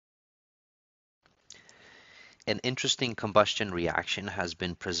an interesting combustion reaction has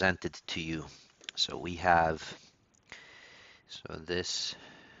been presented to you. So we have this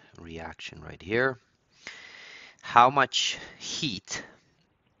reaction right here. How much heat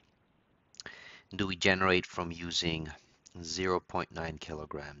do we generate from using 0.9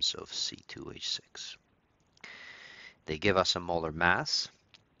 kilograms of C2H6? They give us a molar mass,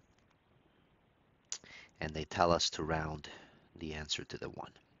 and they tell us to round the answer to the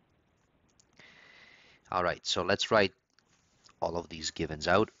 1. All right, so let's write all of these givens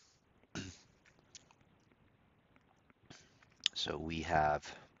out. So we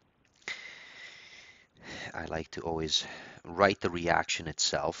have, I like to always write the reaction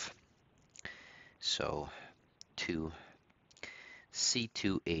itself. So 2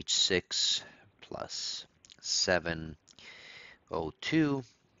 C2H6 plus 7O2.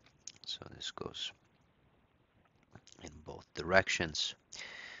 So this goes in both directions.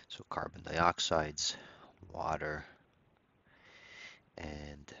 So carbon dioxides, water,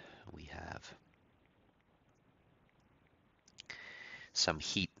 and we have some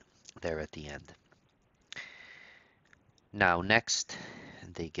heat there at the end. Now next,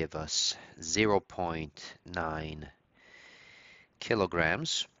 they give us 0.9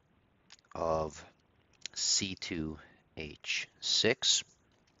 kilograms of C2H6,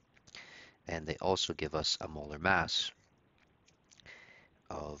 and they also give us a molar mass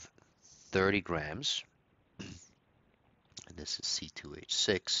of 30 grams, and this is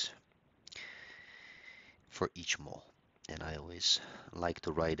C2H6 for each mole. And I always like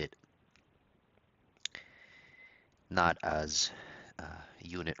to write it not as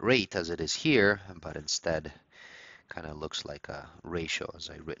unit rate as it is here, but instead kind of looks like a ratio as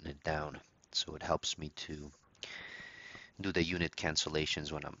I've written it down. So it helps me to do the unit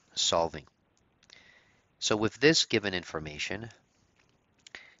cancellations when I'm solving. So with this given information,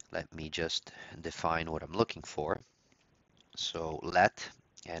 let me just define what I'm looking for. So let,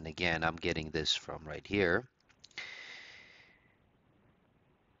 and again, I'm getting this from right here,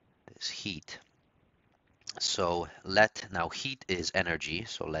 this heat. So let, now heat is energy,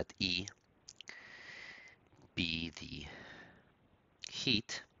 so let E be the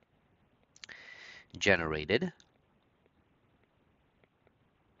heat generated.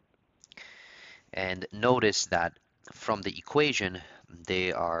 And notice that from the equation,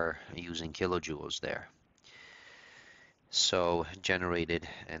 they are using kilojoules there. So generated,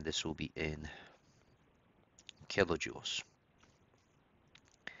 and this will be in kilojoules.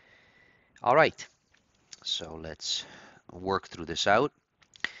 All right, so let's work through this out.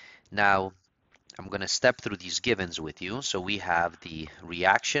 Now, I'm going to step through these givens with you. So we have the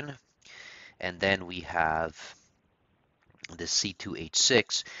reaction, and then we have the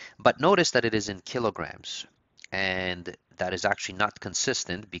C2H6, but notice that it is in kilograms, and that is actually not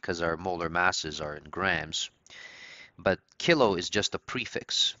consistent because our molar masses are in grams, but kilo is just a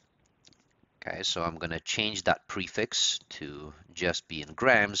prefix. Okay, so I'm going to change that prefix to just be in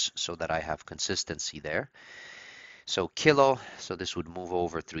grams so that I have consistency there. So kilo, so this would move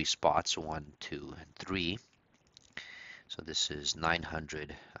over 3 spots, 1, 2, and 3. So this is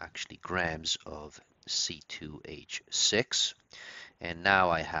 900 actually grams of C2H6. And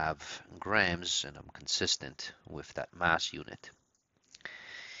now I have grams and I'm consistent with that mass unit.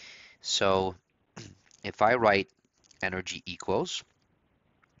 So if I write energy equals,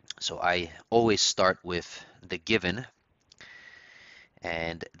 so I always start with the given,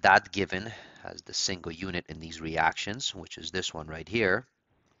 and that given has the single unit in these reactions, which is this one right here.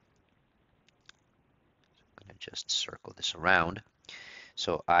 I'm going to just circle this around.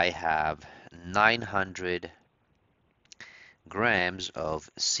 So I have 900 grams of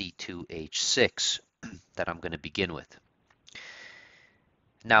C2H6 that I'm going to begin with.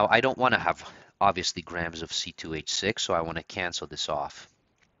 Now, I don't want to have obviously grams of C2H6, so I want to cancel this off.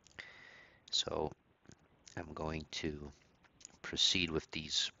 So I'm going to proceed with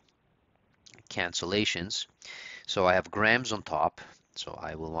these cancellations. So I have grams on top, so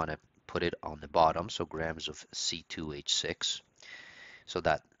I will want to put it on the bottom, so grams of C2H6, so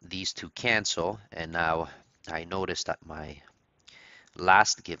that these two cancel, and now I notice that my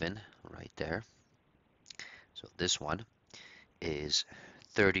last given right there, so this one is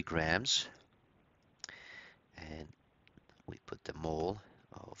 30 grams, and we put the mole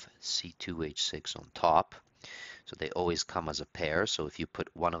of C2H6 on top. So they always come as a pair. So if you put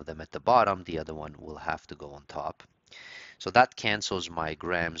one of them at the bottom, the other one will have to go on top. So that cancels my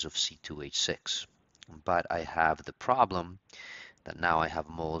grams of C2H6. But I have the problem that now I have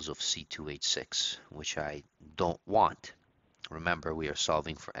moles of C2H6, which I don't want. Remember, we are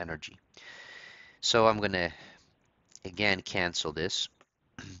solving for energy. So I'm going to, again, cancel this.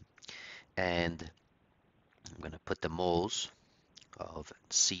 And I'm going to put the moles of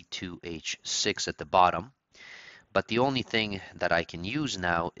C2H6 at the bottom. But the only thing that I can use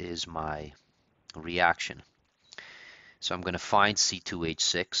now is my reaction. So I'm going to find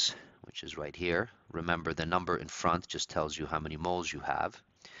C2H6, which is right here. Remember, the number in front just tells you how many moles you have.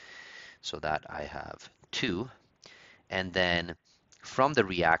 So that I have 2. And then from the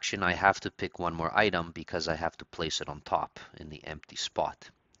reaction, I have to pick one more item because I have to place it on top in the empty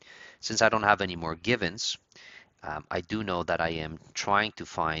spot. Since I don't have any more givens, I do know that I am trying to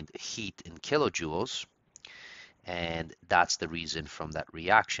find heat in kilojoules. And that's the reason from that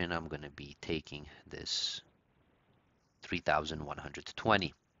reaction I'm going to be taking this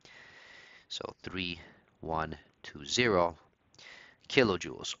 3,120. So 3,120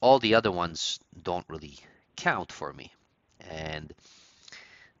 kilojoules. All the other ones don't really count for me. And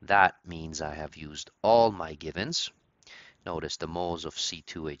that means I have used all my givens. Notice the moles of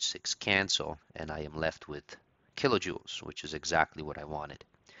C2H6 cancel, and I am left with kilojoules, which is exactly what I wanted.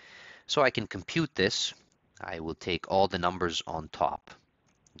 So I can compute this. I will take all the numbers on top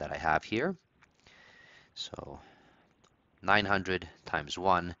that I have here. So 900 times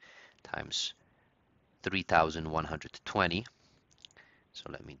 1 times 3,120. So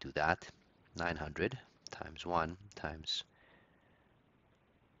let me do that. 900 times 1 times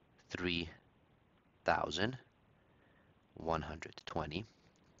 3,120.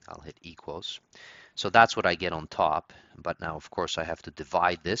 I'll hit equals. So that's what I get on top. But now, of course, I have to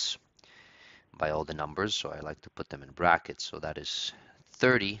divide this by all the numbers. So I like to put them in brackets. So that is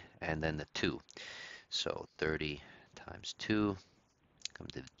 30 and then the 2. So 30 times 2. I'm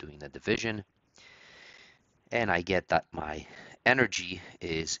doing the division. And I get that my energy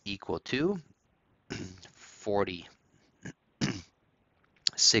is equal to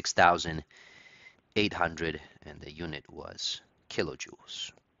 46,800, and the unit was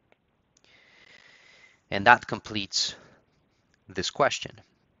kilojoules. And that completes this question.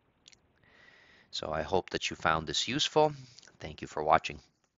 So I hope that you found this useful. Thank you for watching.